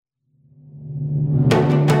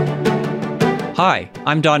Hi,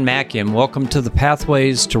 I'm Don Mackey, and welcome to the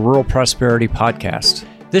Pathways to Rural Prosperity podcast.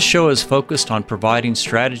 This show is focused on providing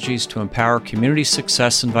strategies to empower community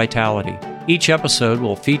success and vitality. Each episode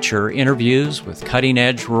will feature interviews with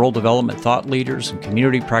cutting-edge rural development thought leaders and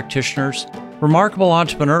community practitioners, remarkable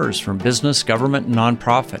entrepreneurs from business, government, and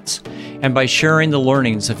nonprofits, and by sharing the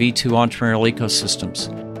learnings of E2 entrepreneurial ecosystems.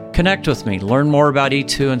 Connect with me, learn more about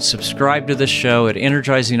E2, and subscribe to this show at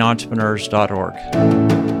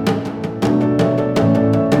energizingentrepreneurs.org.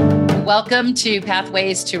 Welcome to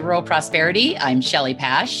Pathways to Rural Prosperity. I'm Shelley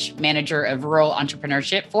Pash, Manager of Rural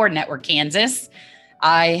Entrepreneurship for Network Kansas.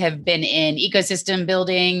 I have been in ecosystem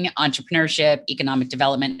building, entrepreneurship, economic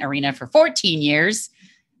development arena for 14 years.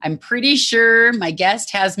 I'm pretty sure my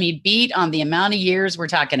guest has me beat on the amount of years we're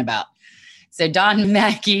talking about. So Don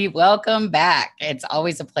Mackey, welcome back. It's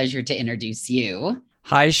always a pleasure to introduce you.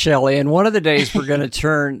 Hi, Shelley. And one of the days we're going to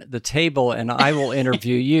turn the table and I will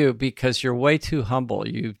interview you because you're way too humble.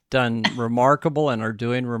 You've done remarkable and are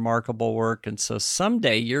doing remarkable work. And so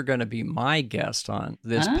someday you're going to be my guest on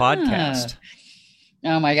this podcast.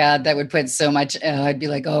 Oh my God, that would put so much, I'd be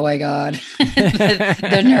like, oh my God,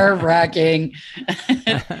 the nerve wracking.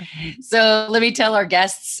 So let me tell our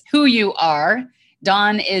guests who you are.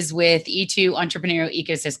 Don is with E2 Entrepreneurial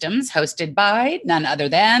Ecosystems, hosted by none other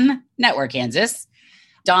than Network Kansas.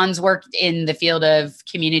 Don's worked in the field of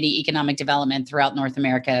community economic development throughout North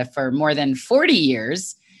America for more than 40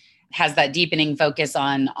 years, has that deepening focus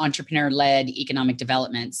on entrepreneur-led economic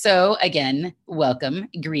development. So again, welcome,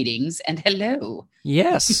 greetings, and hello.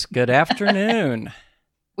 Yes, good afternoon.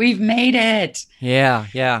 We've made it.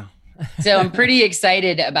 Yeah. So I'm pretty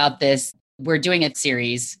excited about this. We're doing a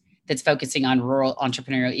series that's focusing on rural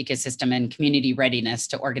entrepreneurial ecosystem and community readiness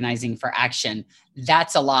to organizing for action.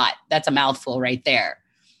 That's a lot. That's a mouthful right there.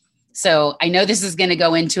 So I know this is going to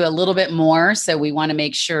go into a little bit more. So we want to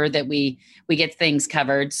make sure that we get things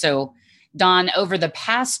covered. So Don, over the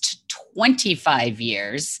past 25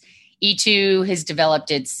 years, E2 has developed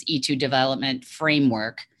its E2 development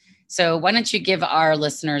framework. So why don't you give our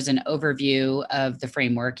listeners an overview of the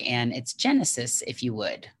framework and its genesis, if you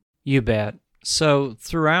would? You bet. So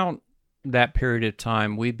throughout that period of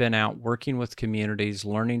time, we've been out working with communities,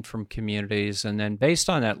 learning from communities, and then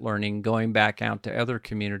based on that learning, going back out to other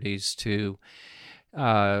communities to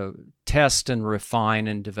test and refine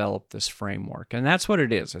and develop this framework. And that's what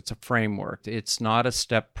it is. It's a framework. It's not a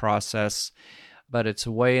step process, but it's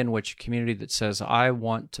a way in which a community that says, I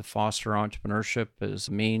want to foster entrepreneurship as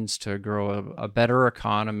a means to grow a better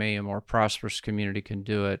economy, a more prosperous community can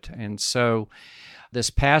do it. And so this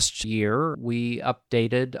past year, we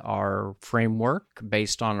updated our framework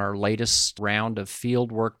based on our latest round of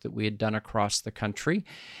field work that we had done across the country.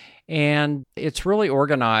 And it's really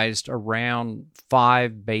organized around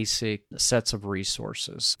 5 basic sets of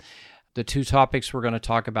resources. The 2 topics we're going to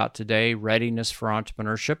talk about today, readiness for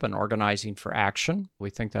entrepreneurship and organizing for action. We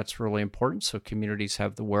think that's really important so communities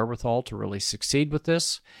have the wherewithal to really succeed with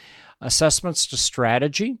this. Assessments to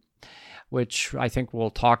strategy, which I think we'll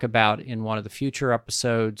talk about in one of the future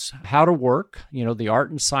episodes, how to work, the art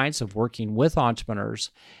and science of working with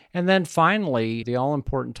entrepreneurs. And then finally, the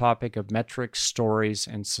all-important topic of metrics, stories,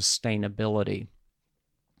 and sustainability.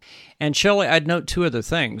 And Shelley, I'd note 2 other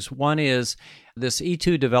things. One is this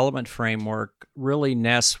E2 development framework really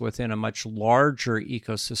nests within a much larger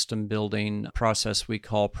ecosystem building process we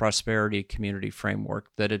call Prosperity Community Framework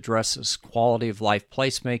that addresses quality of life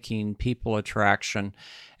placemaking, people attraction,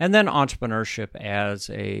 and then entrepreneurship as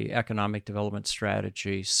a economic development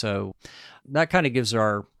strategy. So that kind of gives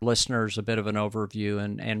our listeners a bit of an overview,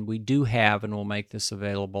 and we do have, and we'll make this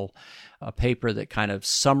available, a paper that kind of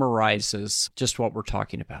summarizes just what we're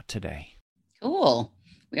talking about today. Cool.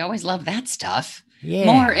 We always love that stuff. Yeah.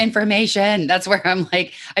 More information. That's where I'm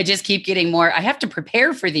like, I just keep getting more. I have to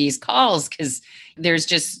prepare for these calls because there's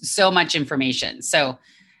just so much information. So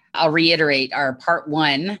I'll reiterate our part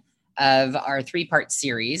 1 of our 3-part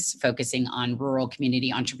series focusing on rural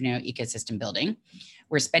community entrepreneurial ecosystem building.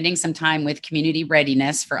 We're spending some time with community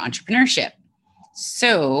readiness for entrepreneurship.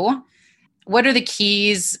 So what are the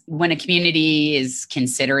keys when a community is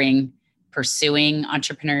considering pursuing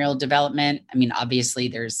entrepreneurial development? I mean, obviously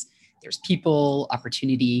there's people,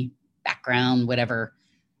 opportunity, background, whatever.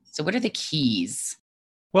 So what are the keys?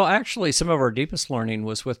 Well, actually, some of our deepest learning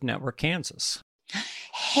was with Network Kansas.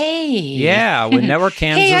 Hey. Yeah, with Network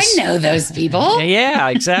Kansas. Hey, I know those people. Yeah,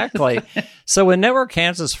 exactly. So when Network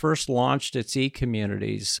Kansas first launched its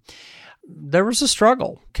e-communities, there was a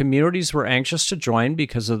struggle. Communities were anxious to join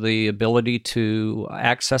because of the ability to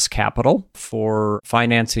access capital for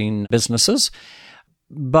financing businesses.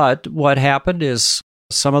 But what happened is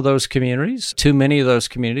some of those communities, too many of those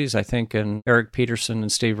communities, I think in Eric Peterson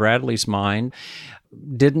and Steve Radley's mind,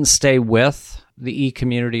 didn't stay with the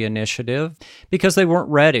e-community initiative because they weren't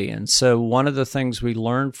ready. And so one of the things we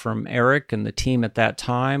learned from Eric and the team at that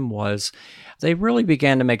time was they really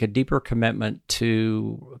began to make a deeper commitment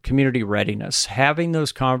to community readiness, having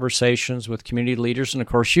those conversations with community leaders. And of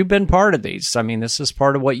course, you've been part of these. I mean, this is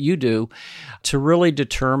part of what you do to really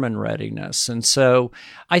determine readiness. And so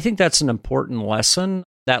I think that's an important lesson.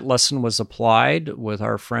 That lesson was applied with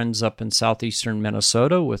our friends up in southeastern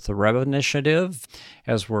Minnesota with the REV initiative.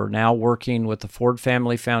 As we're now working with the Ford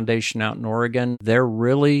Family Foundation out in Oregon, they're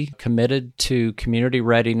really committed to community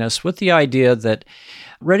readiness with the idea that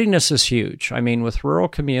readiness is huge. I mean, with rural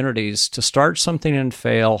communities, to start something and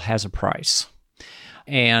fail has a price.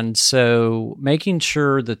 And so making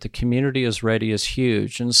sure that the community is ready is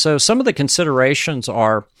huge. And so some of the considerations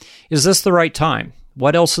are, is this the right time?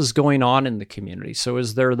 What else is going on in the community? So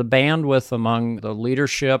is there the bandwidth among the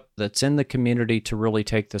leadership that's in the community to really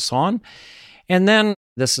take this on? And then,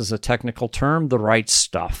 this is a technical term, the right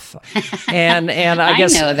stuff. And I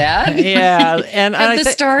guess I know that. Yeah. And the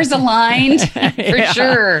stars aligned for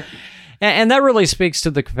sure. And that really speaks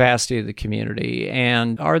to the capacity of the community.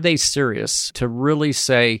 And are they serious to really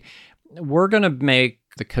say, we're going to make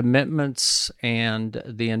the commitments and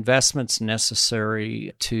the investments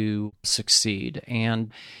necessary to succeed?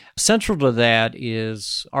 And central to that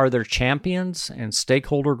is, are there champions and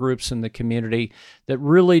stakeholder groups in the community that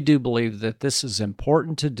really do believe that this is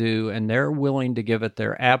important to do and they're willing to give it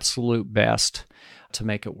their absolute best to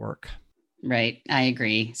make it work? Right. I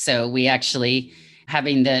agree. So we actually,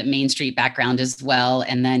 having the Main Street background as well,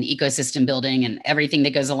 and then ecosystem building and everything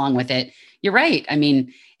that goes along with it, you're right. I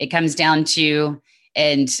mean, it comes down to,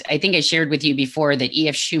 and I think I shared with you before that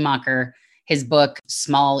E.F. Schumacher, his book,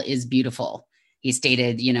 Small is Beautiful, he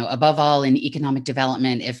stated, above all in economic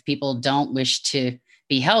development, if people don't wish to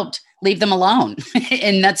be helped, leave them alone.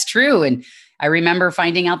 And that's true. And I remember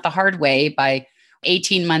finding out the hard way by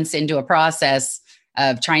 18 months into a process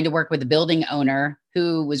of trying to work with a building owner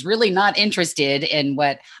who was really not interested in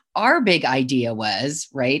what our big idea was,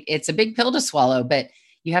 right? It's a big pill to swallow, but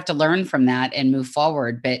you have to learn from that and move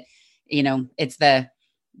forward. But it's the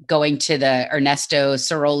going to the Ernesto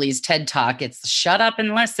Ceroli's TED Talk. It's shut up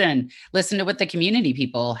and listen to what the community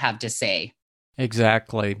people have to say.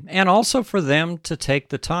 Exactly. And also for them to take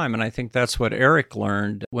the time. And I think that's what Eric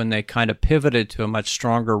learned when they kind of pivoted to a much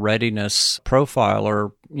stronger readiness profile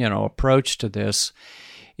or, approach to this,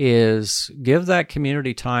 is give that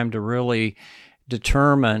community time to really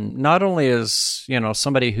determine, not only is,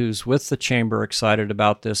 somebody who's with the chamber excited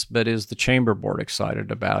about this, but is the chamber board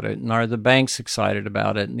excited about it? And are the banks excited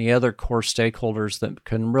about it? And the other core stakeholders that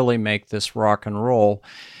can really make this rock and roll.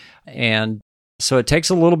 And so it takes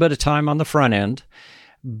a little bit of time on the front end,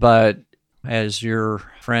 but as your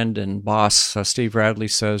friend and boss, Steve Radley,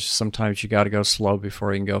 says, sometimes you got to go slow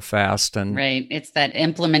before you can go fast. And right. It's that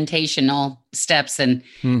implementational steps. And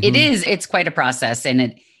it's quite a process. And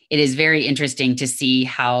it is very interesting to see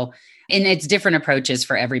how, and it's different approaches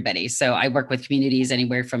for everybody. So I work with communities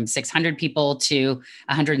anywhere from 600 people to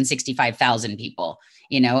 165,000 people,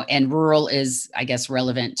 and rural is, I guess,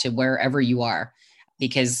 relevant to wherever you are,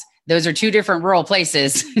 because those are two different rural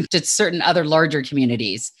places to certain other larger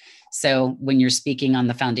communities. So when you're speaking on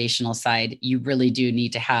the foundational side, you really do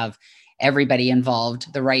need to have everybody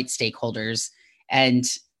involved, the right stakeholders, and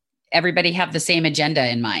everybody have the same agenda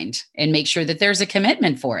in mind and make sure that there's a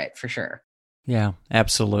commitment for it, for sure. Yeah,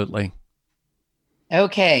 absolutely.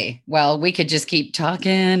 Okay. Well, we could just keep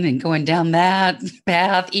talking and going down that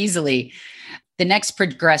path easily. The next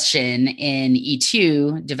progression in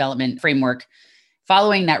E2 development framework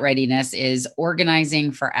following that readiness is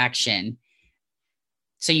organizing for action.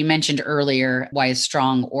 So you mentioned earlier why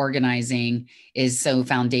strong organizing is so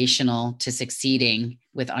foundational to succeeding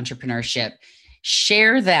with entrepreneurship.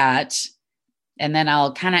 Share that, and then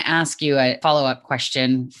I'll kind of ask you a follow-up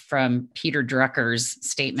question from Peter Drucker's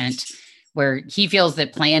statement, where he feels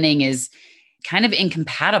that planning is kind of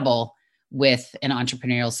incompatible with an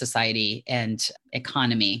entrepreneurial society and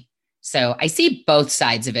economy. So I see both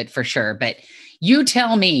sides of it for sure, but you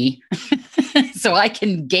tell me so I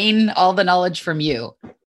can gain all the knowledge from you.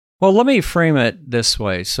 Well, let me frame it this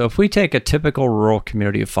way. So if we take a typical rural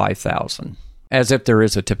community of 5,000, as if there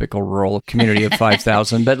is a typical rural community of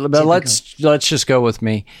 5,000, but let's just go with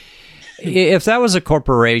me. If that was a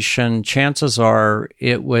corporation, chances are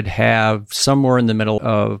it would have somewhere in the middle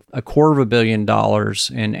of $250 million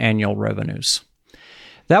in annual revenues.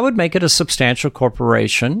 That would make it a substantial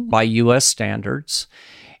corporation by U.S. standards.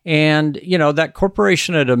 And, that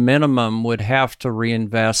corporation at a minimum would have to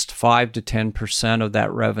reinvest 5 to 10% of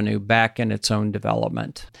that revenue back in its own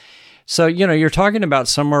development. So, you're talking about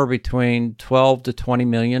somewhere between $12 to $20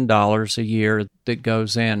 million a year that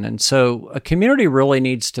goes in. And so a community really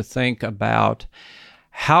needs to think about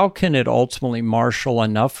how can it ultimately marshal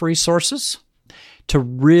enough resources to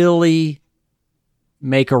really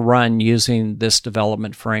make a run using this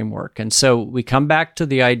development framework. And so we come back to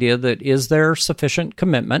the idea that is there sufficient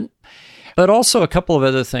commitment, but also a couple of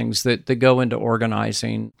other things that go into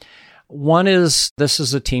organizing. One is this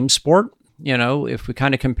is a team sport. If we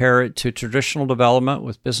kind of compare it to traditional development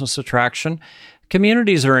with business attraction,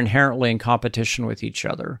 communities are inherently in competition with each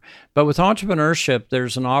other. But with entrepreneurship,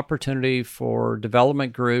 there's an opportunity for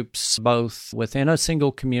development groups, both within a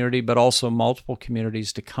single community, but also multiple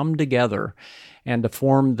communities to come together and to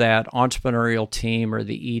form that entrepreneurial team, or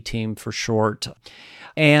the E-team for short.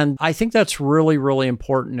 And I think that's really, really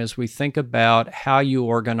important as we think about how you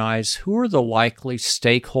organize who are the likely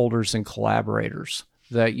stakeholders and collaborators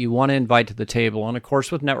that you want to invite to the table. And of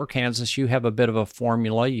course, with Network Kansas, you have a bit of a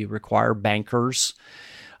formula. You require bankers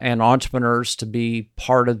and entrepreneurs to be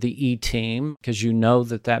part of the E-team because you know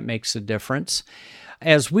that makes a difference.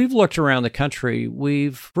 As we've looked around the country,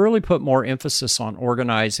 we've really put more emphasis on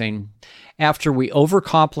organizing after we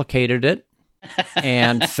overcomplicated it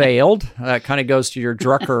and failed. That kind of goes to your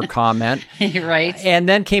Drucker comment. Right. And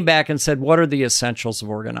then came back and said, what are the essentials of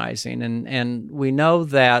organizing? And we know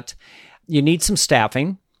that you need some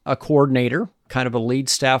staffing, a coordinator, kind of a lead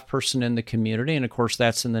staff person in the community. And of course,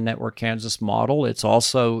 that's in the Network Kansas model. It's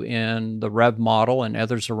also in the Rev model and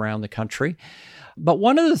others around the country. But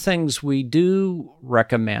one of the things we do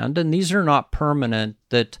recommend, and these are not permanent,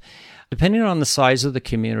 that depending on the size of the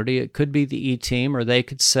community, it could be the E-team, or they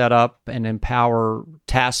could set up and empower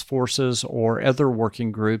task forces or other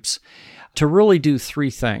working groups to really do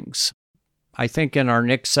three things. I think in our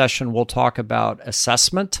next session, we'll talk about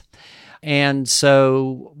assessment. And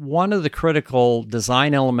so one of the critical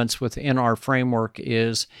design elements within our framework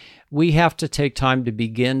is we have to take time to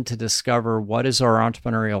begin to discover what is our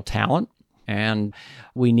entrepreneurial talent. And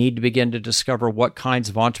we need to begin to discover what kinds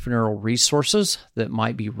of entrepreneurial resources that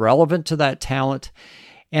might be relevant to that talent.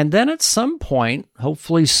 And then at some point,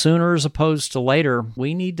 hopefully sooner as opposed to later,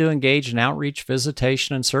 we need to engage in outreach,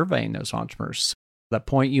 visitation, and surveying those entrepreneurs. That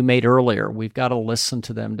point you made earlier, we've got to listen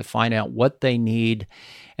to them to find out what they need.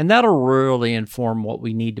 And that'll really inform what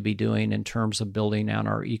we need to be doing in terms of building out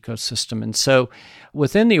our ecosystem. And so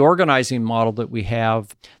within the organizing model that we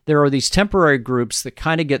have, there are these temporary groups that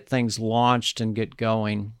kind of get things launched and get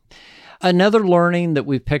going. Another learning that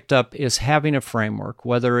we've picked up is having a framework,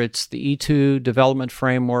 whether it's the E2 development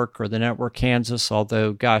framework or the Network Kansas,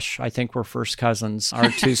 although, gosh, I think we're first cousins.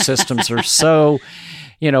 Our two systems are so,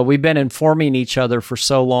 we've been informing each other for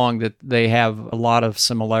so long that they have a lot of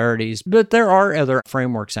similarities. But there are other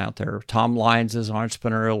frameworks out there. Tom Lyons'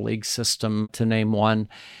 Entrepreneurial League system, to name one.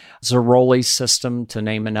 Zeroli's system, to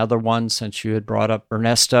name another one, since you had brought up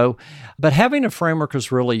Ernesto. But having a framework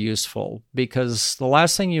is really useful because the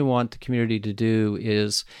last thing you want the community to do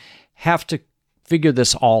is have to figure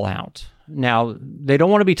this all out. Now, they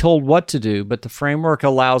don't want to be told what to do, but the framework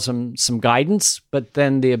allows them some guidance, but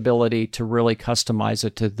then the ability to really customize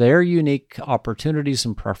it to their unique opportunities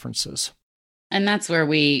and preferences. And that's where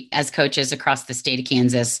we, as coaches across the state of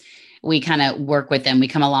Kansas, we kind of work with them. We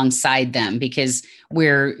come alongside them because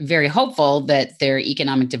we're very hopeful that their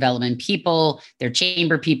economic development people, their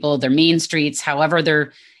chamber people, their main streets, however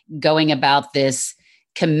they're going about this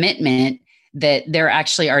commitment, that they're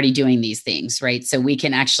actually already doing these things, right? So we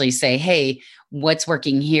can actually say, hey, what's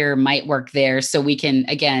working here might work there. So we can,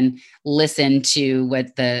 again, listen to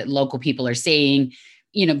what the local people are saying,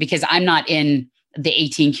 because I'm not in the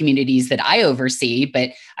 18 communities that I oversee,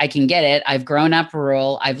 but I can get it. I've grown up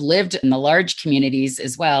rural. I've lived in the large communities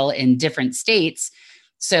as well in different states.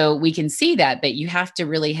 So we can see that, but you have to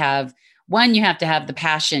really have, one, you have to have the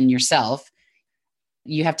passion yourself.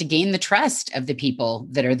 You have to gain the trust of the people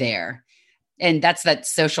that are there. And that's that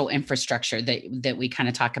social infrastructure that we kind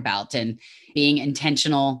of talk about, and being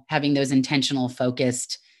intentional, having those intentional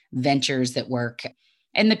focused ventures that work.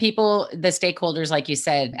 And the people, the stakeholders, like you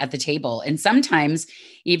said, at the table. And sometimes,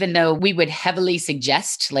 even though we would heavily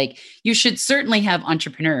suggest, like, you should certainly have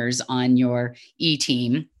entrepreneurs on your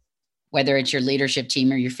E-team, whether it's your leadership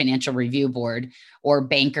team or your financial review board or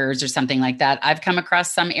bankers or something like that. I've come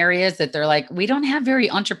across some areas that they're like, we don't have very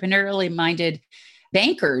entrepreneurially minded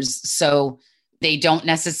bankers. So they don't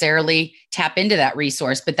necessarily tap into that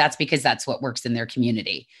resource, but that's because that's what works in their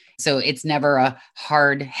community. So it's never a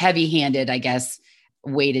hard, heavy-handed, I guess,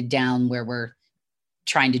 weighted down where we're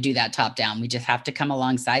trying to do that top down. We just have to come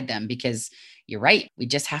alongside them, because you're right. We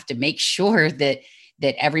just have to make sure that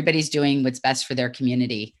everybody's doing what's best for their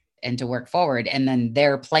community and to work forward. And then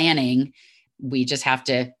their planning, we just have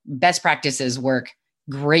to, best practices work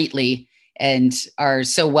greatly and are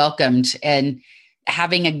so welcomed. And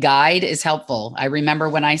having a guide is helpful. I remember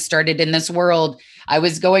when I started in this world, I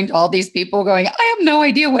was going to all these people going, I have no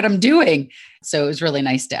idea what I'm doing. So it was really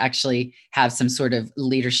nice to actually have some sort of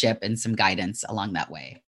leadership and some guidance along that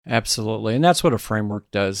way. Absolutely. And that's what a framework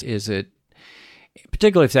does, is it,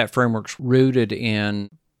 particularly if that framework's rooted in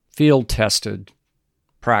field-tested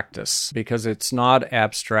practice, because it's not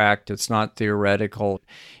abstract, it's not theoretical.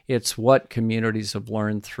 It's what communities have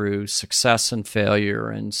learned through success and failure.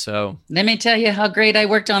 And so, let me tell you how great I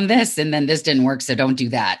worked on this, and then this didn't work, so don't do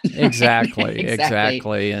that.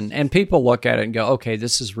 Exactly. And people look at it and go, okay,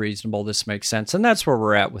 this is reasonable, this makes sense. And that's where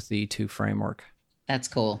we're at with the E2 framework. That's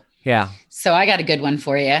cool. Yeah. So I got a good one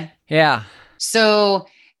for you. Yeah. So,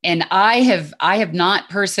 and I have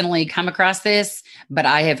not personally come across this, but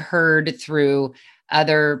I have heard through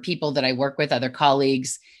other people that I work with, other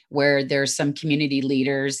colleagues, where there's some community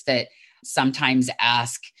leaders that sometimes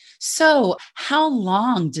ask, so how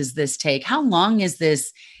long does this take? How long is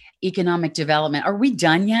this economic development? Are we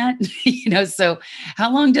done yet? So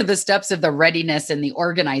how long do the steps of the readiness and the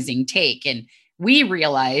organizing take? And we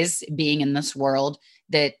realize, being in this world,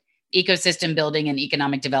 that ecosystem building and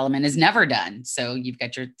economic development is never done. So you've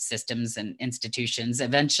got your systems and institutions.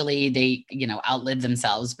 Eventually they, outlive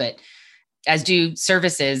themselves, but as do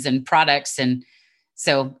services and products. And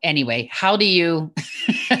so anyway, how do you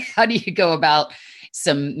go about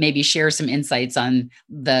maybe share some insights on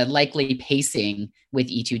the likely pacing with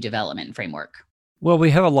E2 development framework? Well, we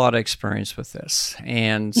have a lot of experience with this.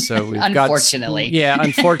 And so we've unfortunately.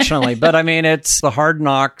 Unfortunately. But I mean, it's the hard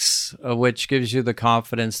knocks, which gives you the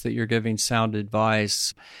confidence that you're giving sound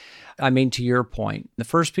advice. I mean, to your point, the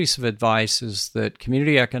first piece of advice is that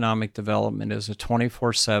community economic development is a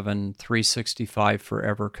 24/7, 365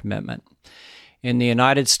 forever commitment. In the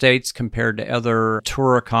United States, compared to other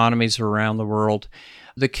tour economies around the world,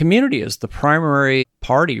 the community is the primary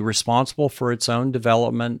party responsible for its own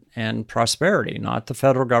development and prosperity, not the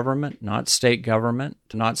federal government, not state government,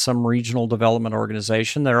 not some regional development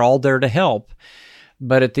organization. They're all there to help.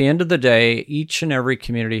 But at the end of the day, each and every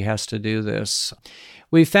community has to do this.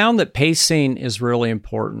 We found that pacing is really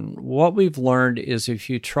important. What we've learned is if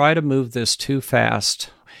you try to move this too fast,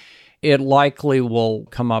 it likely will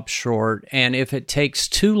come up short. And if it takes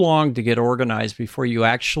too long to get organized before you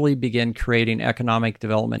actually begin creating economic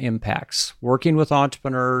development impacts, working with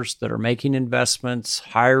entrepreneurs that are making investments,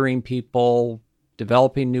 hiring people,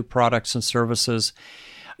 developing new products and services,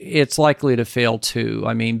 it's likely to fail too.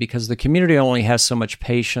 I mean, because the community only has so much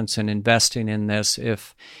patience in investing in this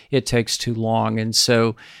if it takes too long. And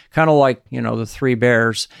so kind of like, the three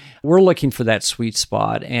bears, we're looking for that sweet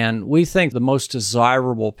spot. And we think the most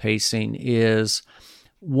desirable pacing is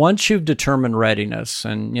once you've determined readiness.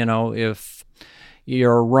 And, if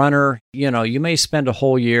you're a runner, you may spend a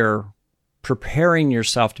whole year preparing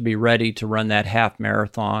yourself to be ready to run that half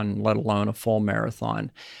marathon, let alone a full marathon.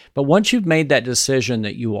 But once you've made that decision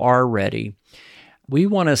that you are ready, we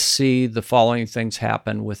want to see the following things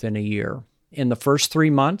happen within a year. In the first 3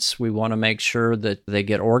 months, we want to make sure that they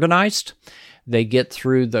get organized. They get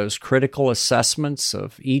through those critical assessments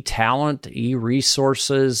of e-talent,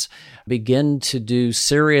 e-resources, begin to do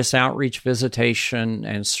serious outreach visitation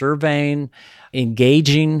and surveying,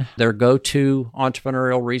 engaging their go-to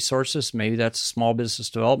entrepreneurial resources. Maybe that's a small business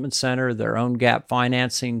development center, their own gap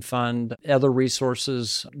financing fund, other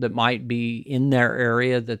resources that might be in their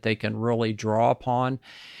area that they can really draw upon.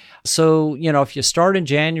 So, if you start in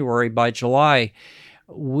January, by July,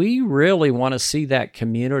 we really want to see that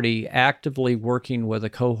community actively working with a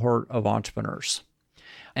cohort of entrepreneurs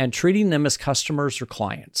and treating them as customers or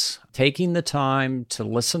clients, taking the time to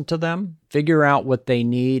listen to them, figure out what they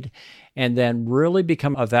need, and then really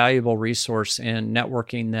become a valuable resource in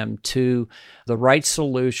networking them to the right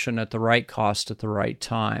solution at the right cost at the right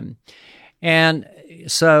time. And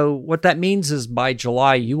so what that means is by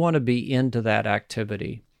July, you want to be into that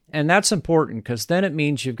activity. And that's important because then it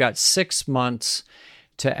means you've got 6 months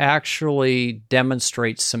to actually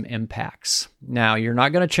demonstrate some impacts. Now, you're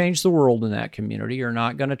not going to change the world in that community. You're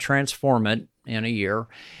not going to transform it in a year.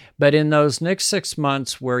 But in those next 6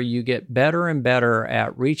 months where you get better and better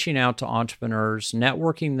at reaching out to entrepreneurs,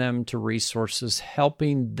 networking them to resources,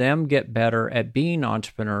 helping them get better at being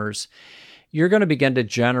entrepreneurs, you're going to begin to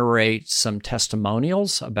generate some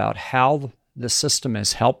testimonials about how the system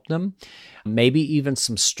has helped them. Maybe even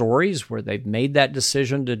some stories where they've made that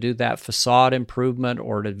decision to do that facade improvement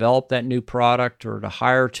or to develop that new product or to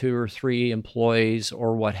hire 2 or 3 employees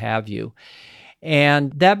or what have you.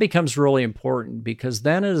 And that becomes really important because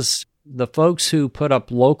then as the folks who put up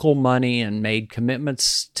local money and made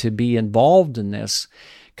commitments to be involved in this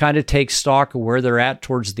kind of take stock of where they're at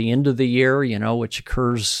towards the end of the year, which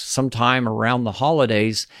occurs sometime around the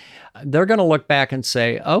holidays, they're going to look back and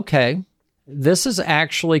say, okay, this is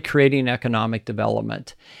actually creating economic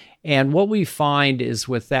development. And what we find is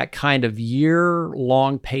with that kind of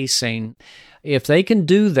year-long pacing, if they can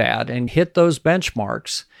do that and hit those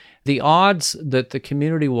benchmarks, the odds that the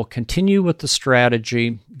community will continue with the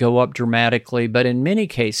strategy go up dramatically, but in many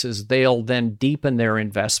cases, they'll then deepen their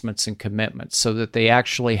investments and commitments so that they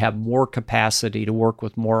actually have more capacity to work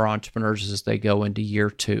with more entrepreneurs as they go into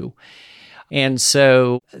year 2. And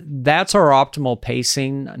so that's our optimal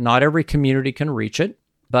pacing. Not every community can reach it,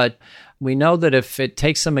 but we know that if it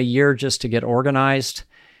takes them a year just to get organized,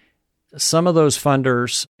 some of those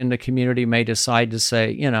funders in the community may decide to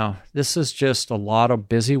say, this is just a lot of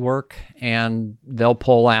busy work, and they'll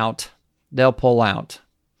pull out.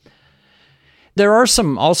 There are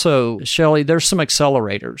some also, Shelley, there's some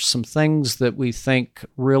accelerators, some things that we think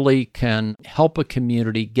really can help a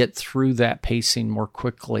community get through that pacing more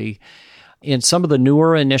quickly. In some of the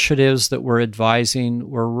newer initiatives that we're advising,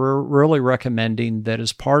 we're really recommending that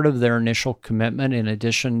as part of their initial commitment, in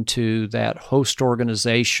addition to that host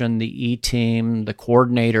organization, the E-team, the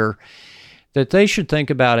coordinator, that they should think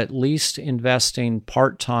about at least investing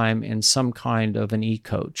part-time in some kind of an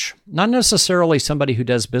e-coach. Not necessarily somebody who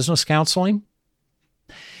does business counseling,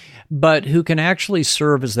 but who can actually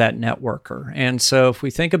serve as that networker. And so if we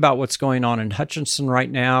think about what's going on in Hutchinson right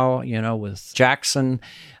now, with Jackson,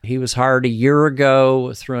 he was hired a year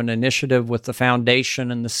ago through an initiative with the foundation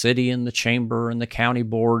and the city and the chamber and the county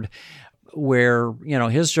board, where,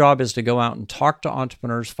 his job is to go out and talk to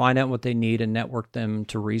entrepreneurs, find out what they need and network them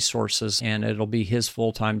to resources. And it'll be his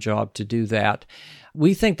full-time job to do that.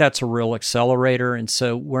 We think that's a real accelerator. And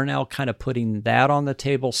so we're now kind of putting that on the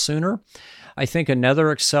table sooner. I think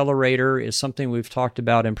another accelerator is something we've talked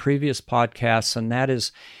about in previous podcasts, and that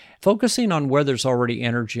is focusing on where there's already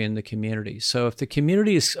energy in the community. So if the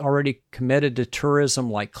community is already committed to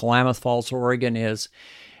tourism like Klamath Falls, Oregon is,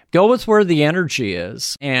 go with where the energy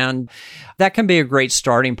is. And that can be a great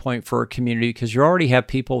starting point for a community because you already have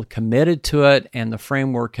people committed to it, and the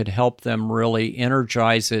framework could help them really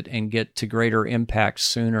energize it and get to greater impact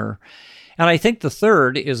sooner. And I think the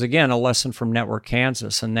third is, again, a lesson from Network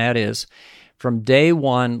Kansas, and that is, from day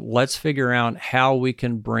one, let's figure out how we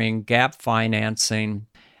can bring gap financing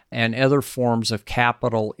and other forms of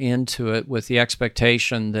capital into it with the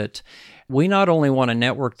expectation that we not only want to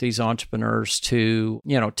network these entrepreneurs to,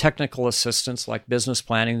 technical assistance like business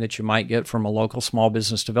planning that you might get from a local small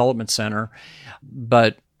business development center,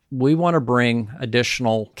 but we want to bring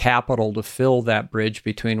additional capital to fill that bridge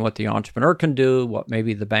between what the entrepreneur can do, what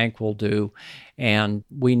maybe the bank will do. And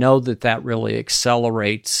we know that that really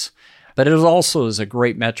accelerates. But it also is a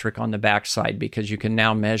great metric on the backside because you can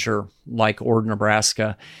now measure, like Ord,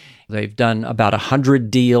 Nebraska. They've done about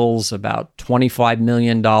 100 deals, about $25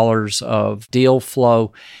 million of deal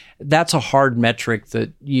flow. That's a hard metric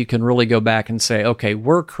that you can really go back and say, okay,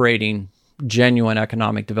 we're creating genuine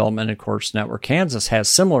economic development. Of course, Network Kansas has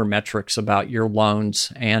similar metrics about your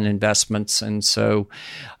loans and investments. And so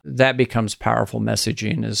that becomes powerful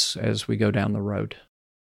messaging as we go down the road.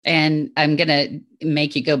 And I'm going to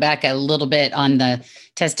make you go back a little bit on the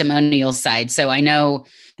testimonial side. So I know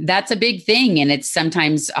that's a big thing, and it's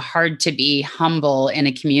sometimes hard to be humble in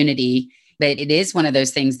a community, but it is one of those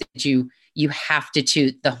things that you have to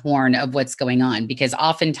toot the horn of what's going on, because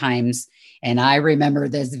oftentimes, and I remember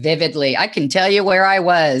this vividly, I can tell you where I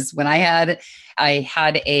was when I had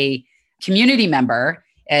a community member,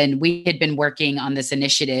 and we had been working on this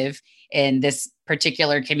initiative in this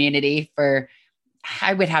particular community for,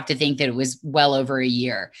 I would have to think that it was well over a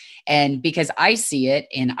year. And because I see it,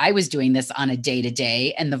 and I was doing this on a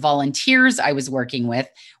day-to-day, and the volunteers I was working with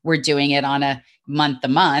were doing it on a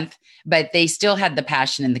month-to-month, but they still had the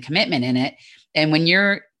passion and the commitment in it. And when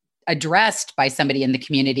you're addressed by somebody in the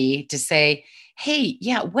community to say, hey,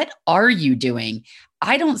 yeah, what are you doing?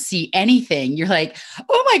 I don't see anything. You're like,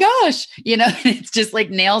 oh my gosh, it's just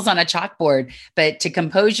like nails on a chalkboard. But to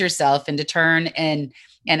compose yourself and to turn and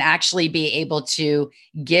actually be able to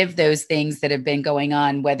give those things that have been going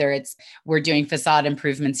on, whether it's we're doing facade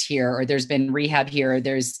improvements here, or there's been rehab here, or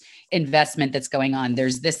there's investment that's going on,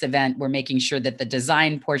 there's this event, we're making sure that the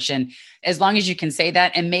design portion, as long as you can say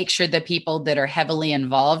that and make sure the people that are heavily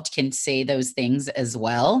involved can say those things as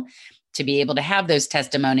well, to be able to have those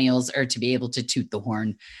testimonials or to be able to toot the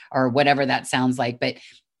horn or whatever that sounds like. But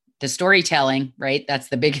the storytelling, right? That's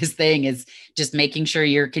the biggest thing, is just making sure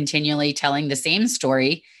you're continually telling the same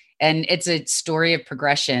story. And it's a story of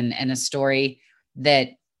progression and a story that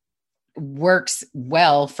works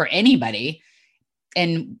well for anybody.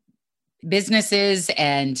 And businesses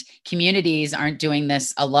and communities aren't doing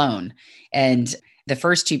this alone. And the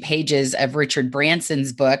first 2 pages of Richard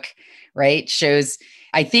Branson's book, right, shows,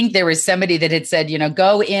 I think there was somebody that had said,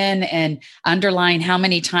 go in and underline how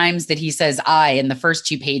many times that he says I in the first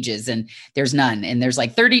 2 pages, and there's none. And there's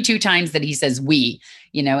like 32 times that he says we,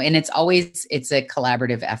 and it's a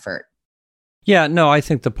collaborative effort. Yeah, no, I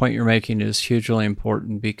think the point you're making is hugely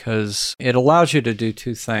important because it allows you to do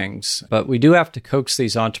 2 things. But we do have to coax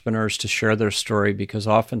these entrepreneurs to share their story, because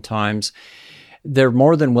oftentimes they're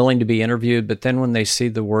more than willing to be interviewed. But then when they see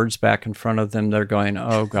the words back in front of them, they're going,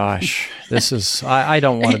 oh gosh, this is, I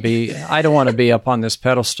don't want to be up on this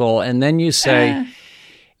pedestal. And then you say,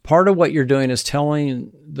 part of what you're doing is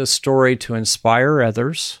telling the story to inspire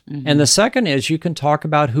others. Mm-hmm. And the second is you can talk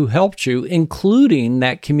about who helped you, including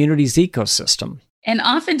that community's ecosystem. And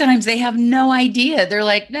oftentimes they have no idea. They're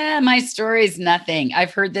like, my story's nothing.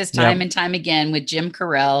 I've heard this time and time again with Jim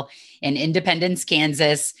Carell in Independence,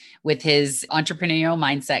 Kansas, with his entrepreneurial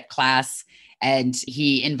mindset class. And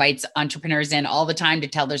he invites entrepreneurs in all the time to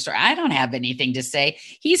tell their story. I don't have anything to say.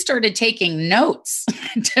 He started taking notes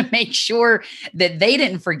to make sure that they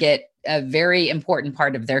didn't forget a very important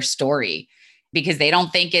part of their story, because they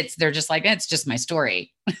don't think they're just like, it's just my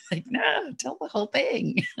story. Like, no, tell the whole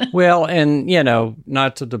thing. Well, and,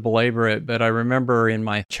 not to belabor it, but I remember in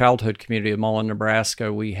my childhood community of Mullen,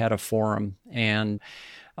 Nebraska, we had a forum, and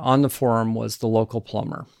on the forum was the local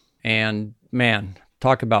plumber. And man,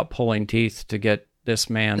 talk about pulling teeth to get this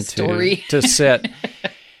man to sit.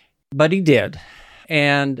 But he did.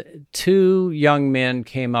 And 2 young men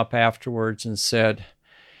came up afterwards and said,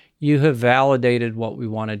 you have validated what we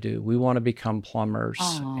want to do. We want to become plumbers.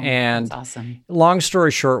 Oh, and that's awesome. Long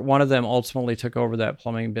story short, one of them ultimately took over that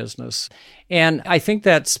plumbing business. And I think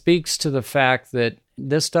that speaks to the fact that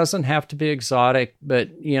this doesn't have to be exotic, but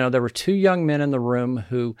there were 2 young men in the room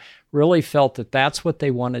who really felt that that's what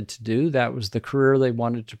they wanted to do. That was the career they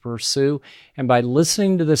wanted to pursue. And by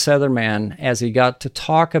listening to this other man, as he got to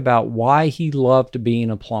talk about why he loved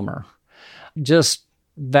being a plumber, just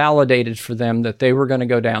validated for them that they were going to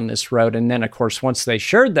go down this road. And then, of course, once they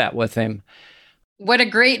shared that with him, what a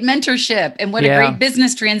great mentorship and what a great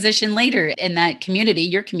business transition later in that community.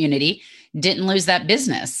 Your community didn't lose that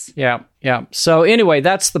business. Yeah. So anyway,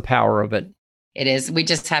 that's the power of it. It is. We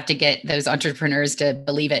just have to get those entrepreneurs to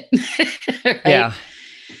believe it. Right? Yeah.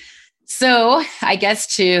 So I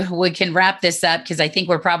guess we can wrap this up, because I think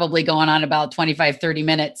we're probably going on about 25, 30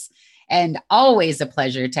 minutes. And always a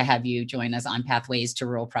pleasure to have you join us on Pathways to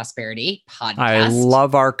Rural Prosperity podcast. I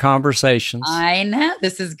love our conversations. I know.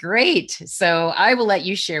 This is great. So I will let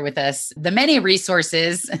you share with us the many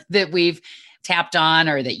resources that we've tapped on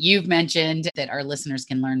or that you've mentioned that our listeners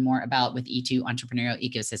can learn more about with E2 Entrepreneurial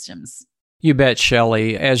Ecosystems. You bet,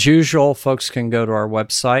 Shelley. As usual, folks can go to our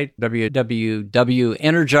website,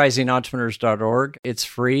 www.energizingentrepreneurs.org. It's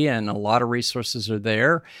free and a lot of resources are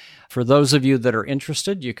there. For those of you that are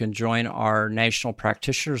interested, you can join our National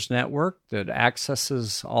Practitioners Network that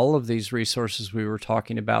accesses all of these resources we were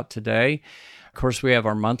talking about today. Of course, we have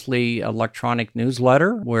our monthly electronic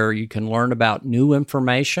newsletter where you can learn about new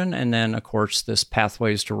information. And then, of course, this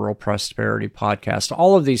Pathways to Rural Prosperity podcast.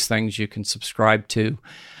 All of these things you can subscribe to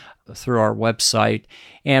through our website.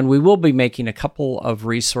 And we will be making a couple of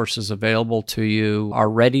resources available to you, our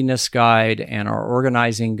readiness guide and our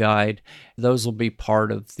organizing guide. Those will be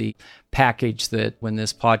part of the package that when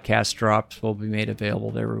this podcast drops will be made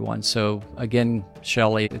available to everyone. So again,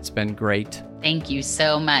 Shelley, it's been great. Thank you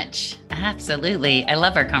so much. Absolutely. I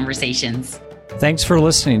love our conversations. Thanks for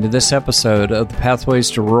listening to this episode of the Pathways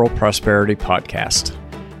to Rural Prosperity podcast.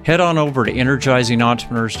 Head on over to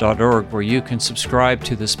energizingentrepreneurs.org where you can subscribe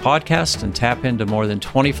to this podcast and tap into more than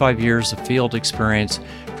 25 years of field experience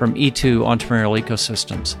from E2 Entrepreneurial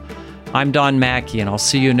Ecosystems. I'm Don Mackey, and I'll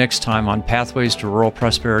see you next time on Pathways to Rural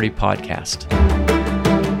Prosperity podcast.